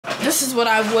this is what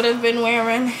I would have been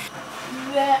wearing.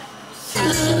 That.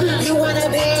 You want a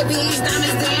bad bitch,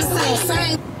 diamonds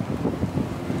dancing.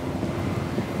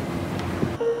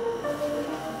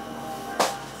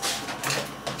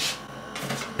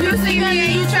 You see me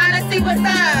and you tryna see what's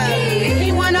up. If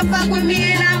he wanna fuck with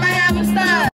me and I'ma have him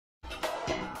stuck.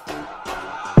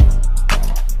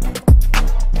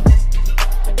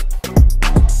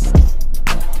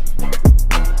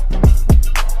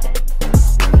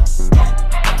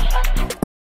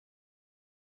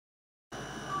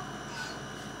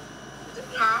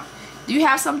 Do you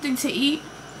have something to eat?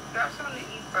 Got something to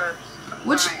eat first.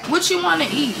 What you want to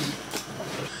eat?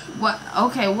 What?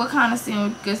 Okay, what kind of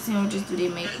good sandwiches do they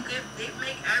make? They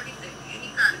make everything,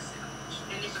 any kind of sandwich.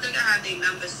 And if they have their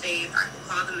number saved, I can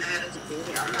call them ahead of time.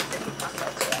 I'm not taking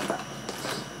myself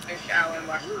to the shower and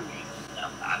wash my face.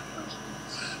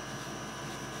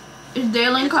 Is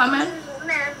Daylin coming?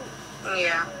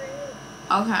 Yeah.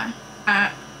 Okay.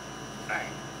 Alright.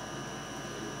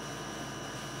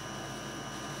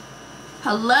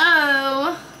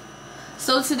 Hello.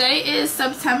 So today is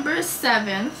September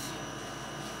 7th.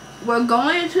 We're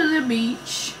going to the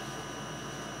beach.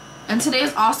 And today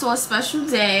is also a special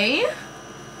day.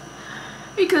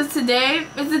 Because today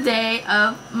is the day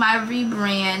of my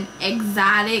rebrand,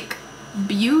 Exotic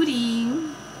Beauty.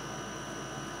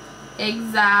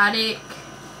 Exotic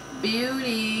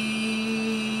Beauty.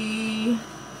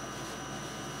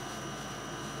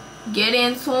 Get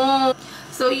into it.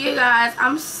 So yeah guys,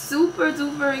 I'm super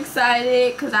duper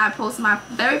excited because I posted my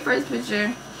very first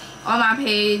picture on my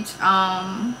page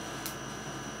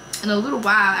in a little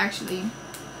while actually.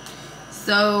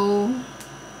 So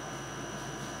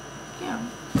yeah,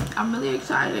 I'm really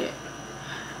excited.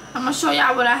 I'm gonna show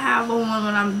y'all what I have on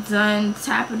when I'm done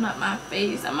tapping up my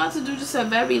face. I'm about to do just a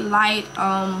very light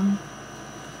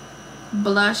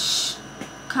blush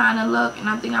kind of look, and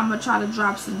I think I'm gonna try to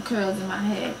drop some curls in my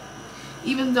head.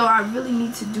 Even though I really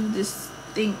need to do this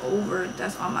thing over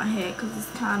that's on my head because it's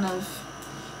kind of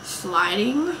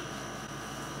sliding.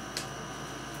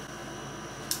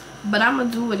 But I'm going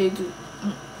to do what it do.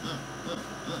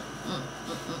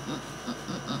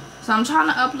 So I'm trying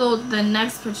to upload the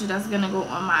next picture that's going to go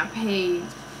on my page.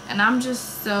 And I'm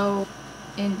just so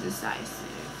indecisive.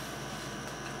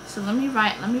 So let me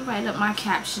write up my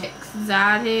caption.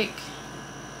 Exotic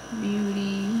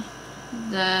Beauty,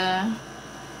 the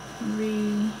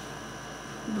rebrand.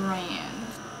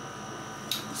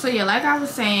 So yeah, like I was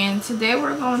saying, today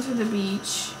we're going to the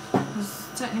beach because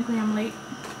technically I'm late.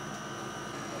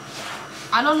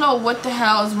 I don't know what the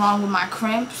hell is wrong with my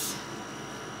cramps,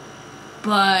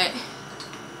 but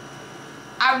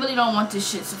I really don't want this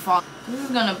shit to fall. This is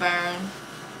gonna burn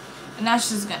and that's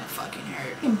just gonna fucking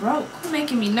hurt. I'm broke. It's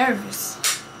making me nervous,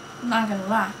 I'm not gonna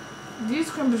lie.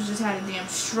 These crimpers just had a damn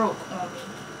stroke on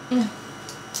me.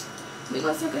 We're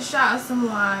gonna take a shot of some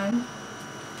wine.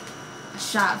 A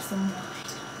shot of some wine.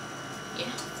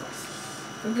 Yeah,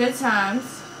 for good times.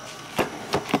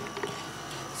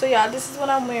 So y'all, this is what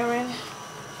I'm wearing.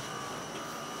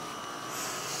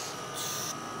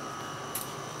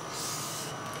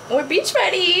 We're beach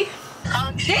ready.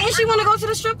 Didn't she want to go to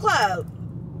the strip club?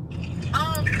 I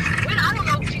don't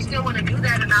know if she still want to do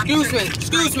that or not.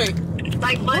 Excuse me.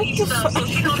 Like money stuff, so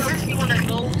she don't know if she want to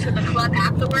go to the club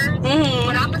afterwards.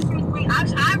 But I'm assuming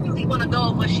I really want to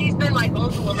go, but she's been like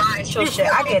going through a lot. So shit,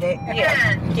 I get it.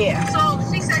 Yeah. So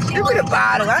she said she wanted to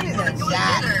bottle. I need a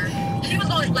shot. She was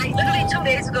going like literally 2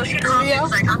 days ago. She called me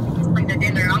was like, I'm like the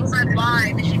dinner. I was like,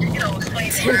 why? And she just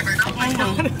explained it whatever. And I was like,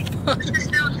 no, she's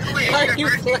still doing it. Are you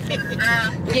playing?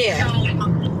 Yeah.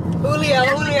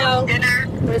 Julio. Dinner.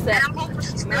 What is that? And I'm hoping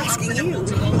she's still asking you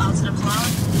to go out to the club.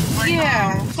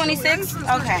 Yeah. 26?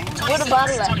 Okay. What about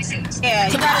it? 26. Yeah,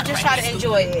 you gotta just try to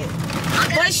enjoy it.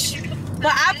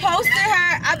 But I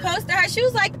posted her. She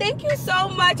was like, thank you so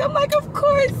much. I'm like, of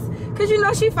course. Because you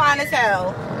know she fine as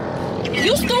hell.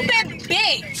 You stupid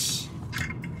bitch.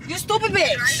 You stupid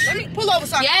bitch. Let me pull over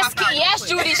so I can Yes,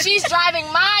 Judy, she's driving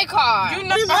my car. You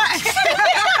know what?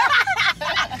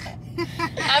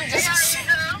 I'm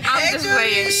just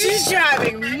playing. She's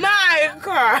driving my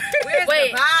car.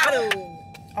 Wait. The bottle?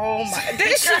 Oh my.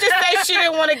 Didn't she just say she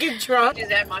didn't want to get drunk? She's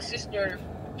at my sister's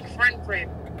friend crib.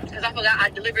 Because I forgot I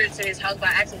delivered it to his house by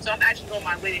accident. So I'm actually on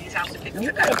my way to his house to pick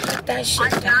it up. Put that shit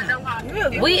down.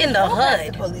 Really? We in the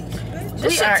hood.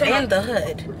 We are in the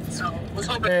hood. So, was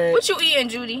hoping. What you eating,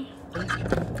 Judy?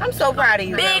 I'm so proud of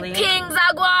you, Big really. King's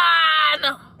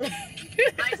Aguan.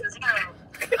 Nice as hell.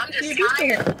 I'm just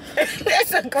tired.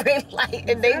 That's a green light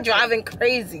and they driving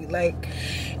crazy. Like,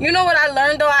 You know what I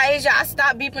learned though, Aisha? I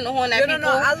stopped beeping the horn at people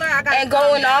and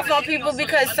going off on people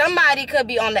because somebody could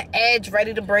be on the edge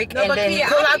ready to break and then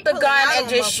pull out the gun and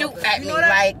just shoot at me.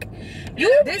 Like,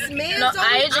 this man. No,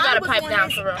 Aisha gotta pipe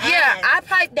down for real. Yeah, I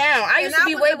piped down. I used to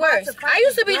be way worse. I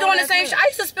used to be doing the same shit. I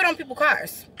used to spit on people's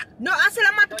cars. No, I said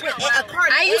I'm about to put a car.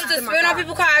 I used to spit on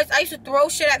people's cars. I used to throw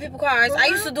shit at people's cars. I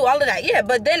used to do all of that. Yeah,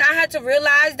 but then I had to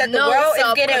realize that the world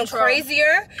is getting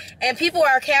crazier and people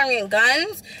are carrying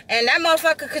guns and that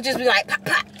motherfucker could just be like pop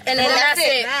pop and then that's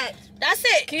it. That's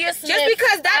it. Just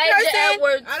because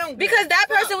that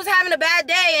person was having a bad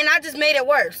day and I just made it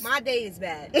worse. My day is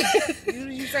bad.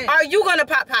 You say. Are you gonna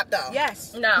pop though?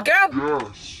 Yes. No. Girl.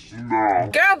 Yes. No.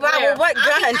 Girl, Bible, what gun?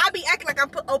 I be acting like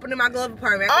I'm opening my glove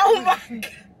compartment. Oh my God.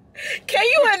 Can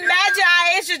you imagine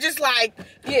Aisha just like,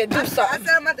 yeah, do something. I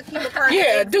said I'm about to keep a car.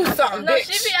 Yeah, do something, no,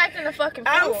 bitch. she be acting a fucking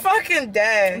fool. I'm fucking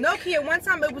dead. No, kid, one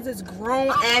time it was this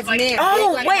grown-ass man.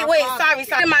 Oh, wait, sorry.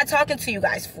 What am I talking to you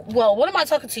guys for? Well, what am I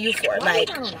talking to you for? Like...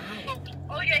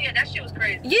 Oh, yeah, that shit was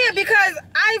crazy. Yeah, because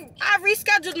I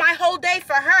rescheduled my whole day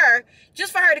for her,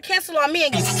 just for her to cancel on me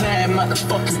and get sad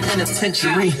motherfucking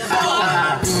penitentiary. Give me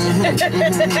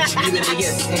the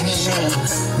yes.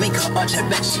 Make her arch her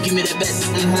back, she give me the best.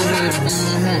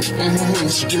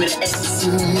 She give me the S.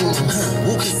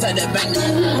 Walk inside that bank.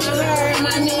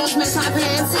 My nails make my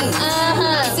pants see.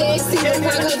 Sexy, look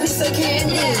like a piece of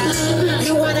candy.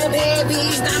 You want a bad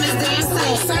bitch, diamonds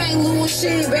dancing. St. Louis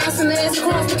shit, bouncing ass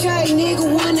across the K, nigga.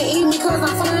 Wanna eat me cause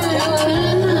I'm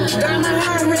fine. Got my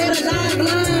heart red and I'm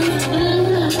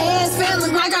blind. Ass fat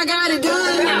look like I got it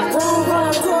done. Roll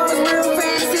cars real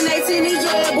fast in they tinny,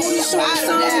 yeah. Booty shorts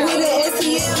on with an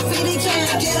STL 50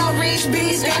 can. Get on rich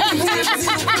bitch.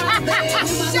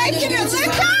 Shaking it,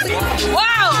 lick.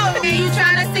 Wow! You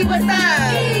tryna see what's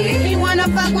up? He wanna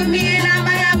fuck with me and I'ma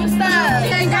have him stuck.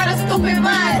 Ain't got a stupid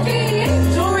butt.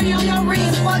 Jewelry on your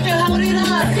wrist, fuck it, hold it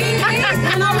up.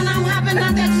 I know when I'm hopping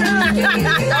out that truck.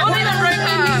 Don't even bring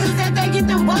her. Said they get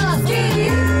them bucks.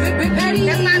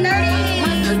 That's my 30.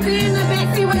 My sister in the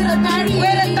backseat with a 30.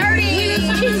 With a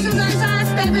 30. She's gonna try to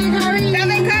step in Curry. Step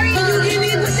in Curry. You get me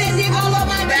with that dick all over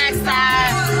my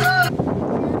backside.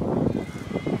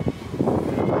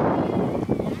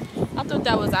 I thought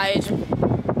that was Aisha.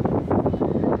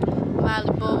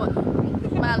 Miley boy.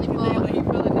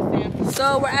 So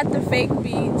we're at the fake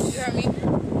beach. You heard me?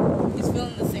 He's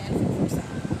feeling the sand for the first time.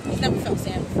 He's never felt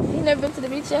sand before. You never been to the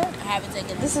beach yet? I haven't taken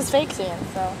him. This is fake sand,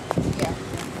 so yeah.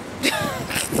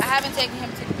 I haven't taken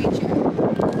him to the beach yet.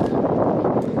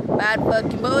 Bad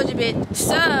fucking bougie bitch.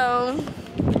 So,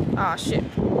 oh shit.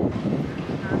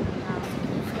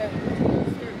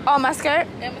 Oh, my skirt?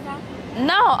 Amazon?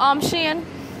 No, Shein.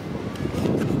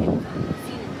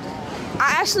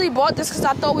 I actually bought this because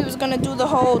I thought we was gonna do the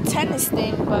whole tennis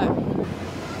thing, but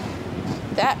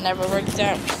that never worked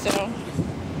out, so.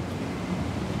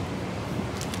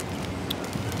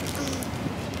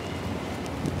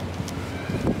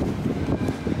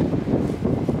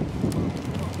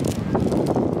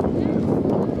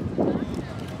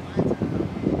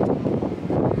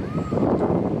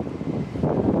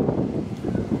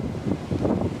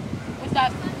 What's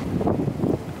that?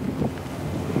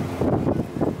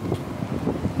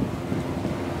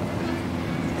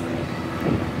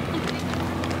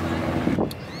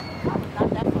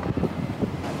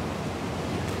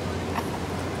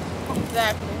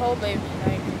 Exactly, whole baby,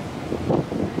 like,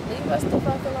 leave us the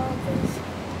fuck alone, please.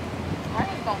 I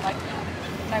just don't like that.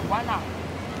 Like, why not?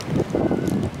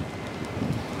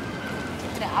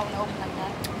 Keep it out and open like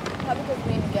that. Probably because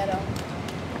we in the ghetto.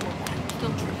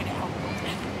 Still drinking it out.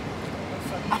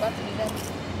 I'm about to be done.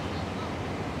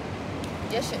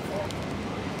 Your shit full.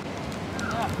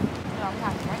 Yeah. No, I'm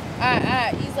not, right?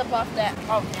 Alright, ease up off that.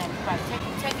 Oh, yeah, you gotta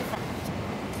take it from her.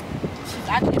 She's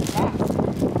actually fast.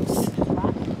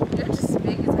 They're just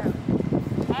big as hell.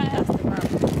 That's the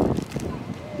problem.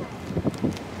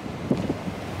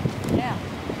 Yeah.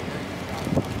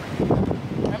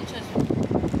 I'm just...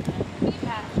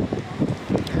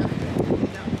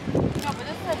 No, but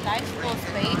this is a nice little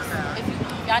space. If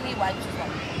y'all need wipes, just like...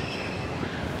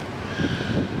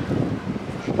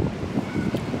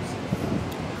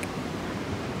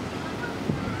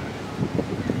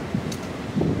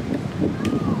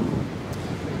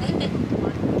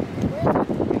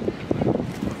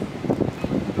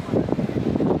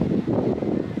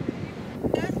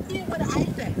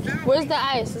 Where's the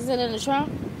ice? Is it in the trunk?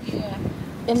 Yeah.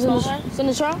 It's in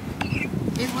the trunk?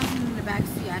 It wasn't in the back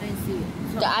seat. I didn't see it.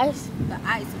 So The ice? The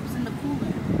ice. It was in the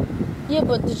cooler. Yeah,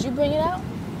 but did you bring it out?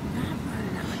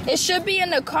 It should be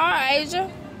in the car,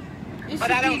 Asia.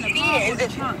 But I don't see it. Is it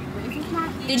trunk?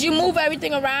 Did you move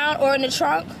everything around or in the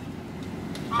trunk?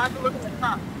 I have to look in the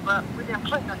trunk. but we didn't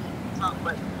put nothing in the trunk,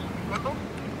 but remember?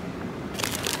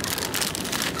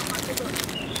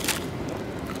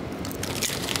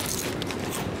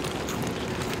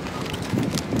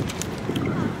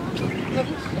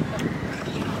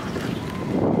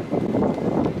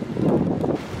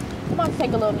 I'm about to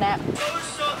take a little nap.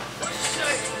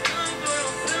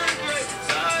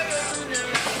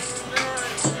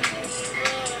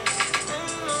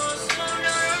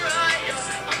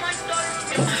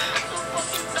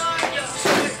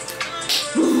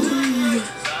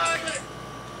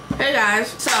 Hey guys,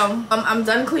 so I'm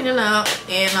done cleaning up,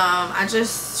 and I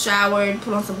just showered,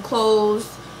 put on some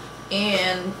clothes,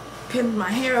 and pinned my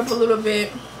hair up a little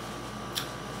bit.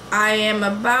 I am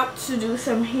about to do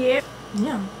some hair.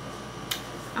 Yeah,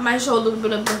 I might show a little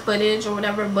bit of the footage or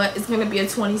whatever, but it's gonna be a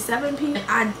 27 piece.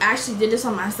 I actually did this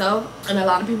on myself, and a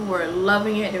lot of people were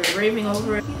loving it. They were raving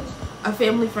over it. A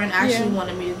family friend actually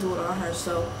wanted me to do it on her,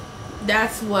 so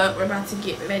that's what we're about to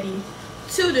get ready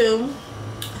to do.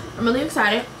 I'm really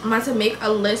excited. I'm about to make a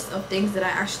list of things that I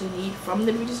actually need from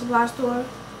the beauty supply store.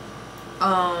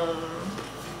 I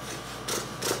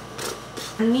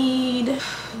need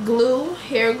glue,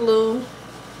 hair glue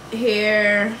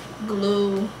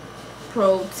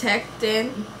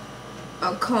protectant,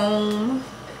 a comb,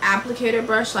 applicator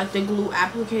brush, like the glue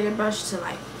applicator brush to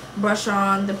like brush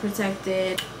on the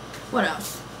protected. What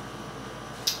else?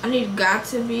 I need got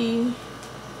to be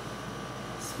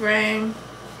spray.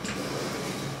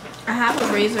 I have a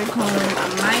razor comb.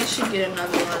 I should get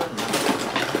another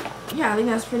one. Yeah, I think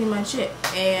that's pretty much it.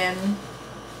 And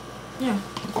yeah,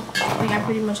 I think I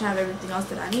pretty much have everything else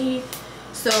that I need.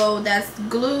 So that's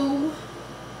glue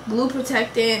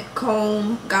protectant,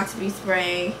 comb, got to be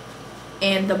spray,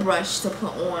 and the brush to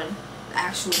put on the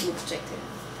actual glue protectant.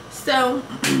 So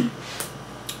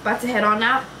about to head on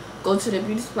out, go to the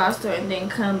beauty supply store, and then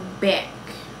come back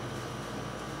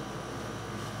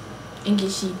and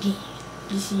get she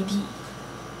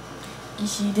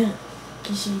done.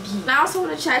 I also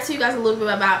want to chat to you guys a little bit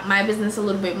about my business a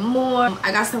little bit more.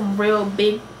 I got some real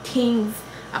big things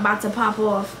about to pop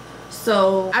off,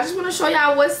 so I just want to show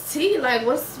y'all what's tea, like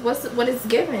what it's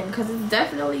giving, because it's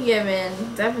definitely giving,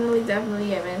 definitely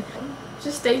giving.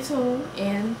 Just stay tuned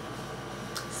and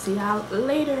see y'all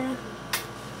later.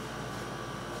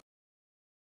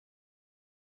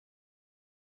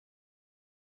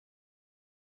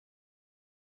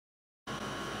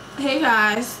 Hey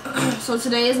guys, so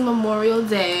today is Memorial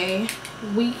Day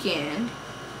weekend.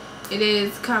 It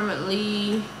is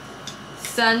currently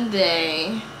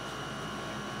Sunday.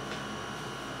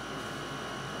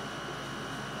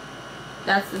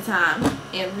 That's the time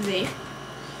and the day.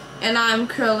 And I'm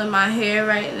curling my hair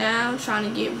right now. I'm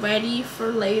trying to get ready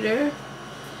for later.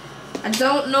 I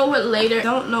don't know what later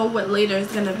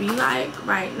is gonna be like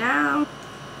right now,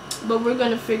 but we're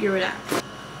gonna figure it out.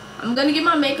 I'm gonna get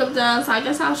my makeup done, so I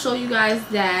guess I'll show you guys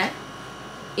that.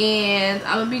 And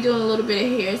I'm gonna be doing a little bit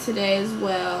of hair today as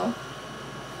well.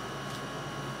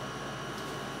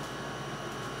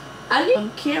 I need a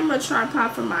camera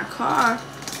tripod for my car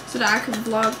so that I can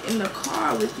vlog in the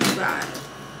car with you guys.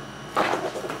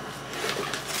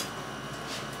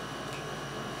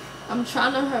 I'm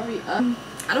trying to hurry up.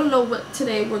 I don't know what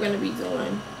today we're gonna be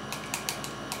doing,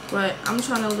 but I'm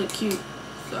trying to look cute,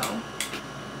 so.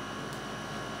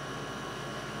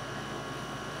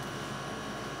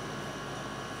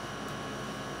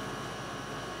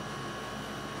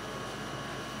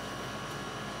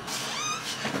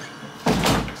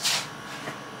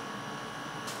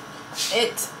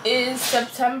 It is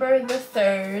September the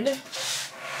 3rd.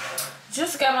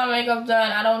 Just got my makeup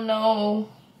done. I don't know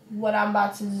what I'm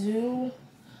about to do,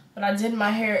 but I did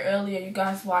my hair earlier. You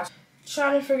guys watch.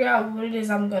 Trying to figure out what it is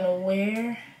I'm gonna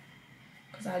wear,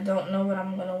 because I don't know what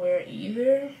I'm gonna wear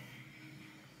either.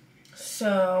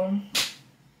 So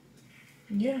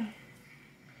yeah,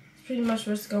 that's pretty much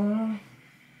what's going on.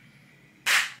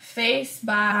 Face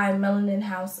by Melanin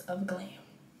House of Glam.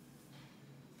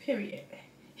 Period.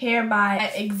 Hair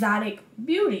by Exotic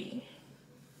Beauty.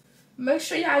 Make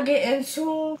sure y'all get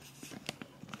into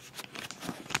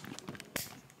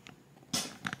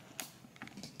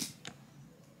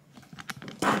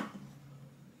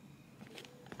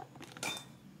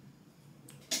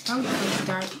I'm gonna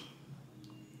start.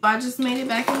 I just made it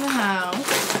back in the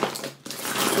house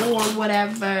or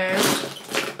whatever.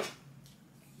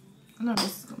 I know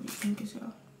this is gonna be pink as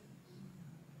hell.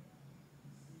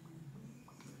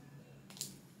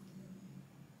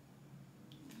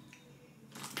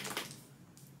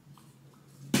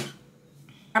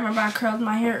 I remember I curled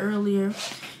my hair earlier.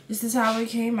 This is how it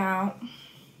came out.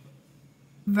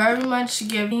 Very much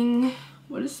giving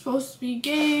what it's supposed to be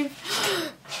gave.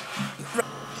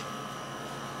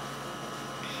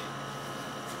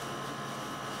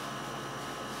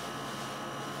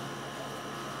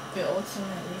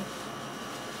 unfortunately.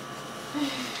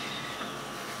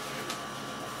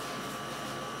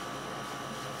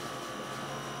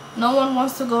 No one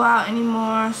wants to go out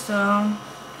anymore, so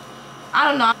I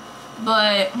don't know.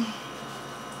 But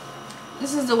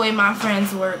this is the way my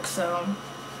friends work, so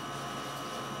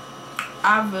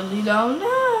I really don't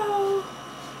know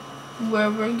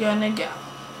where we're gonna go.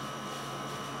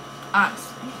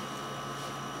 Honestly.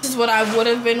 This is what I would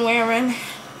have been wearing.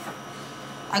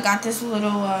 I got this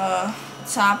little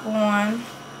top on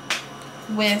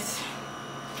with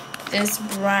this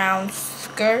brown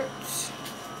skirt.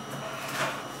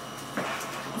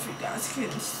 If you guys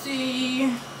can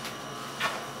see.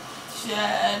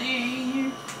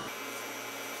 Chatty.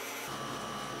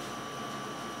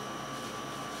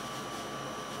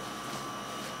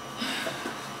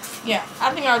 Yeah,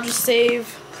 I think I'll just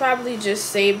probably just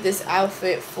save this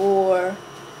outfit for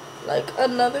like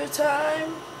another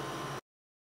time.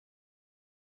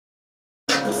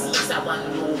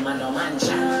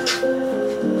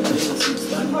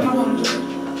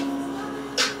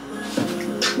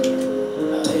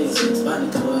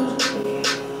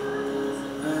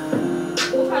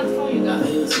 What kind of phone you got?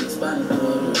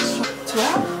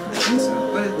 12? I think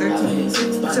so. Or 13.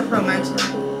 It's a Pro Max.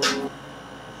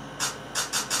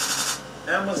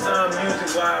 Amazon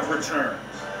Music Live returns.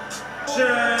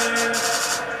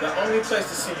 The only place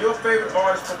to see your favorite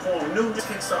artist perform new music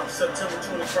kicks off September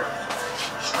 21st.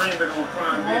 Stream it on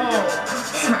Prime Video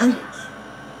and iTunes.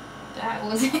 That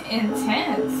was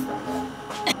intense.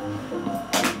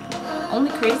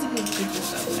 Only crazy people do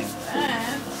stuff like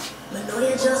that.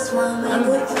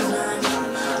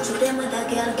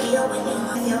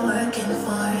 You're working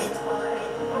for it.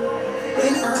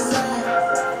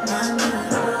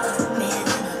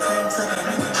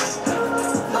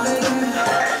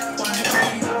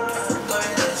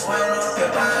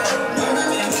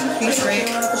 He's great.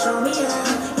 It's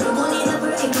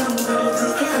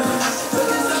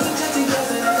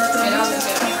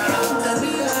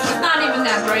not even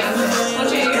that bright.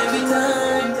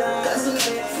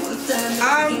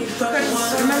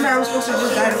 Remember I was supposed to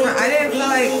just dye the front. I didn't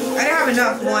have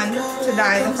enough one to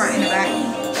dye the front and the back.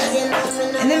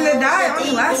 And then the dye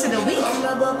only lasted a week.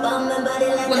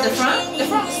 With the front? The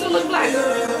front still look black.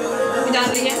 You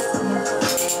dyed it again?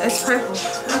 It's purple. It's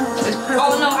purple.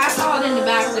 Oh no, I saw it in the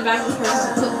back. The back was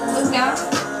purple. Look down.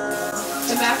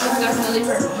 The back was definitely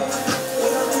purple. Look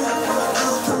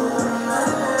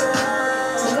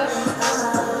up.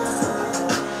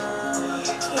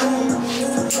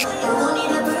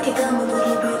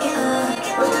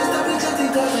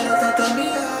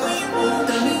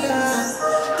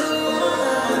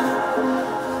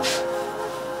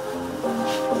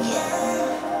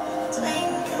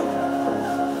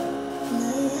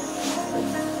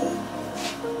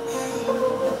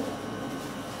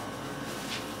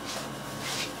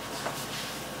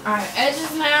 Alright,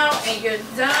 edges now, and you're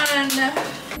done.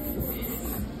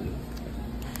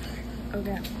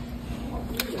 Okay.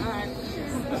 Alright.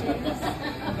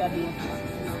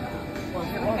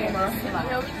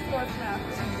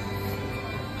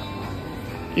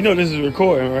 You know this is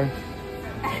recording, right?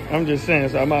 I'm just saying,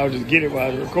 so I might as well just get it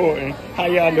while it's recording. How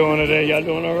y'all doing today? Y'all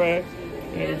doing all right?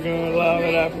 Everything live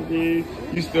at Applebee's.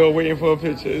 You still waiting for a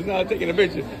picture? It's not taking a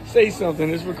picture. Say something.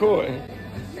 It's recording.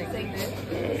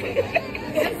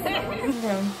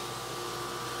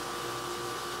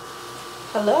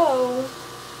 Hello.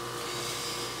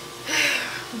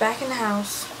 Back in the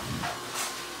house.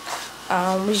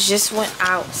 We just went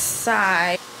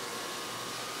outside.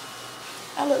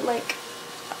 I look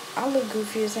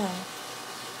goofy as hell.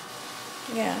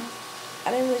 Yeah.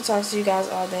 I didn't really talk to you guys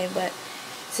all day, but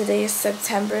today is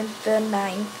September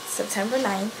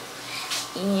 9th.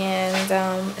 And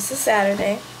it's a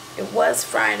Saturday. It was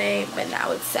Friday, but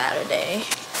now it's Saturday.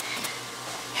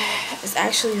 It's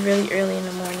actually really early in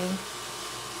the morning.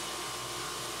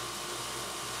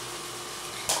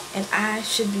 And I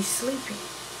should be sleeping.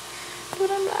 But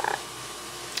I'm not.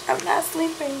 I'm not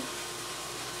sleeping.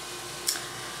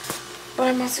 But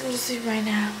I'm about to go to sleep right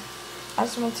now. I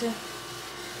just want to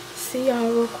see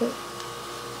y'all real quick.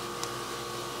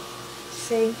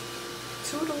 Say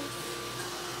toodles.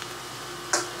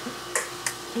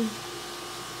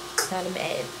 Not a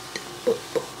bad.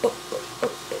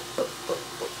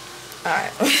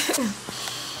 Alright.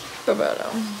 Bye-bye.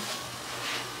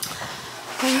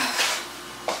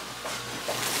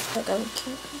 I gotta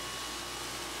keep.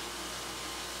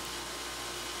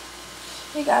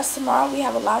 Hey guys, tomorrow we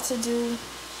have a lot to do,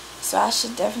 so I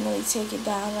should definitely take it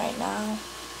down right now.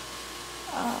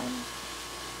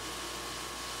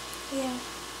 Yeah.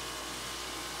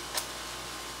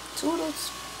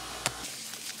 Toodles.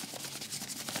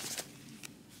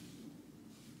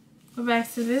 We're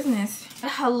back to business.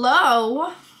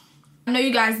 Hello. I know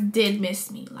you guys did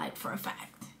miss me, like, for a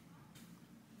fact.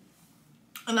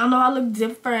 And I know I look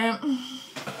different.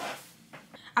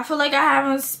 I feel like I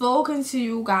haven't spoken to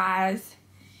you guys.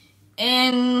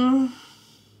 And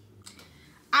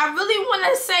I really want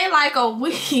to say like a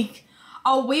week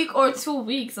or 2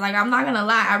 weeks. Like, I'm not gonna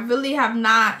lie, I really have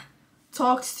not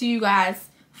talked to you guys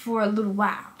for a little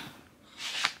while.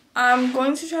 I'm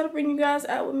going to try to bring you guys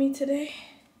out with me today.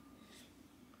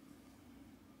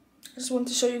 I just wanted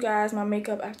to show you guys my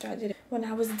makeup after I did it when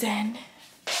I was done.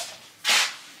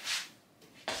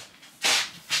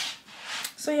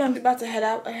 So yeah, I'm about to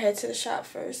head to the shop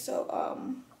first.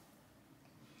 So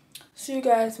see you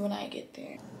guys when I get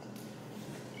there.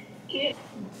 Yeah.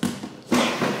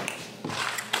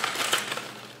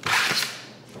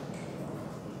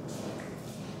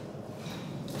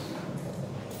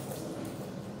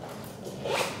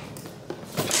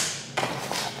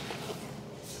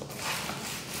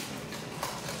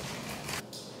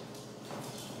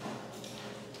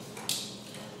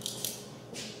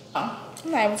 I'm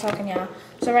not even talking, y'all.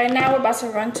 So right now we're about to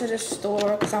run to the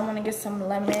store because I want to get some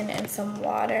lemon and some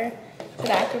water so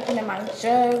that I can put in my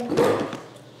jug.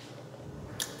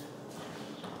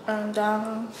 And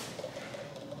so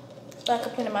I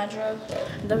can put in my jug.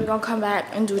 And then we're gonna come back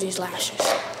and do these lashes.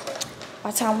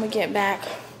 By the time we get back,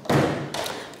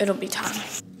 it'll be time.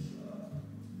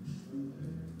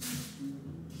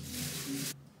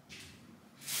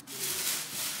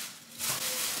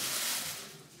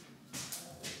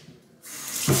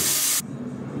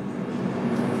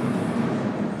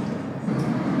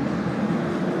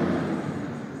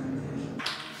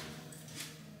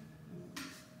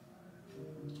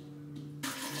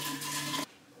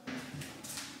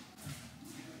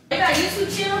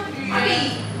 YouTube channel? I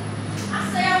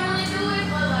say I want to do it,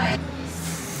 but like,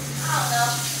 I don't know.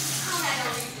 I don't have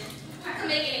no reason. I could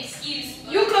make an excuse.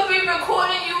 You could be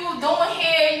recording you doing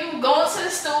hair, you going to the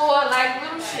store, like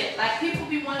little shit. Like people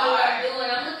be wondering what I'm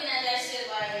doing. I'm looking at that shit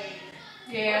like,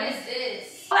 yeah. What is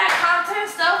this? All that content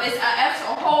stuff is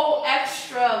a whole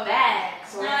extra bag.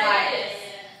 So it's like,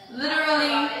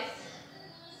 literally. I'm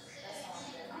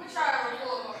gonna try to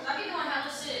record more, because I be doing hella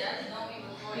shit. I just don't be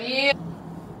recording. Yeah.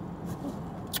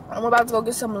 I'm about to go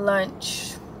get some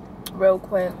lunch real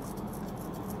quick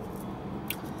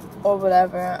or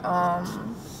whatever.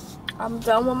 I'm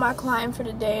done with my client for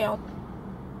the day, and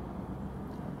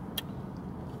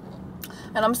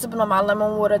I'm sipping on my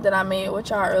lemon water that I made with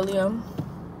y'all earlier.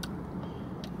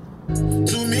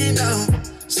 To me now,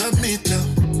 submit now,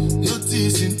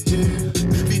 noticing,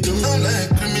 baby don't like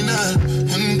criminal,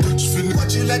 untouch feel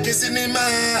watch you like a cinema,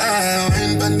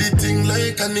 and banditing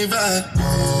like carnival.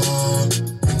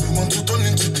 Want to turn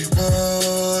into the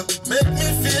world. Make me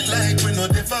feel like we're not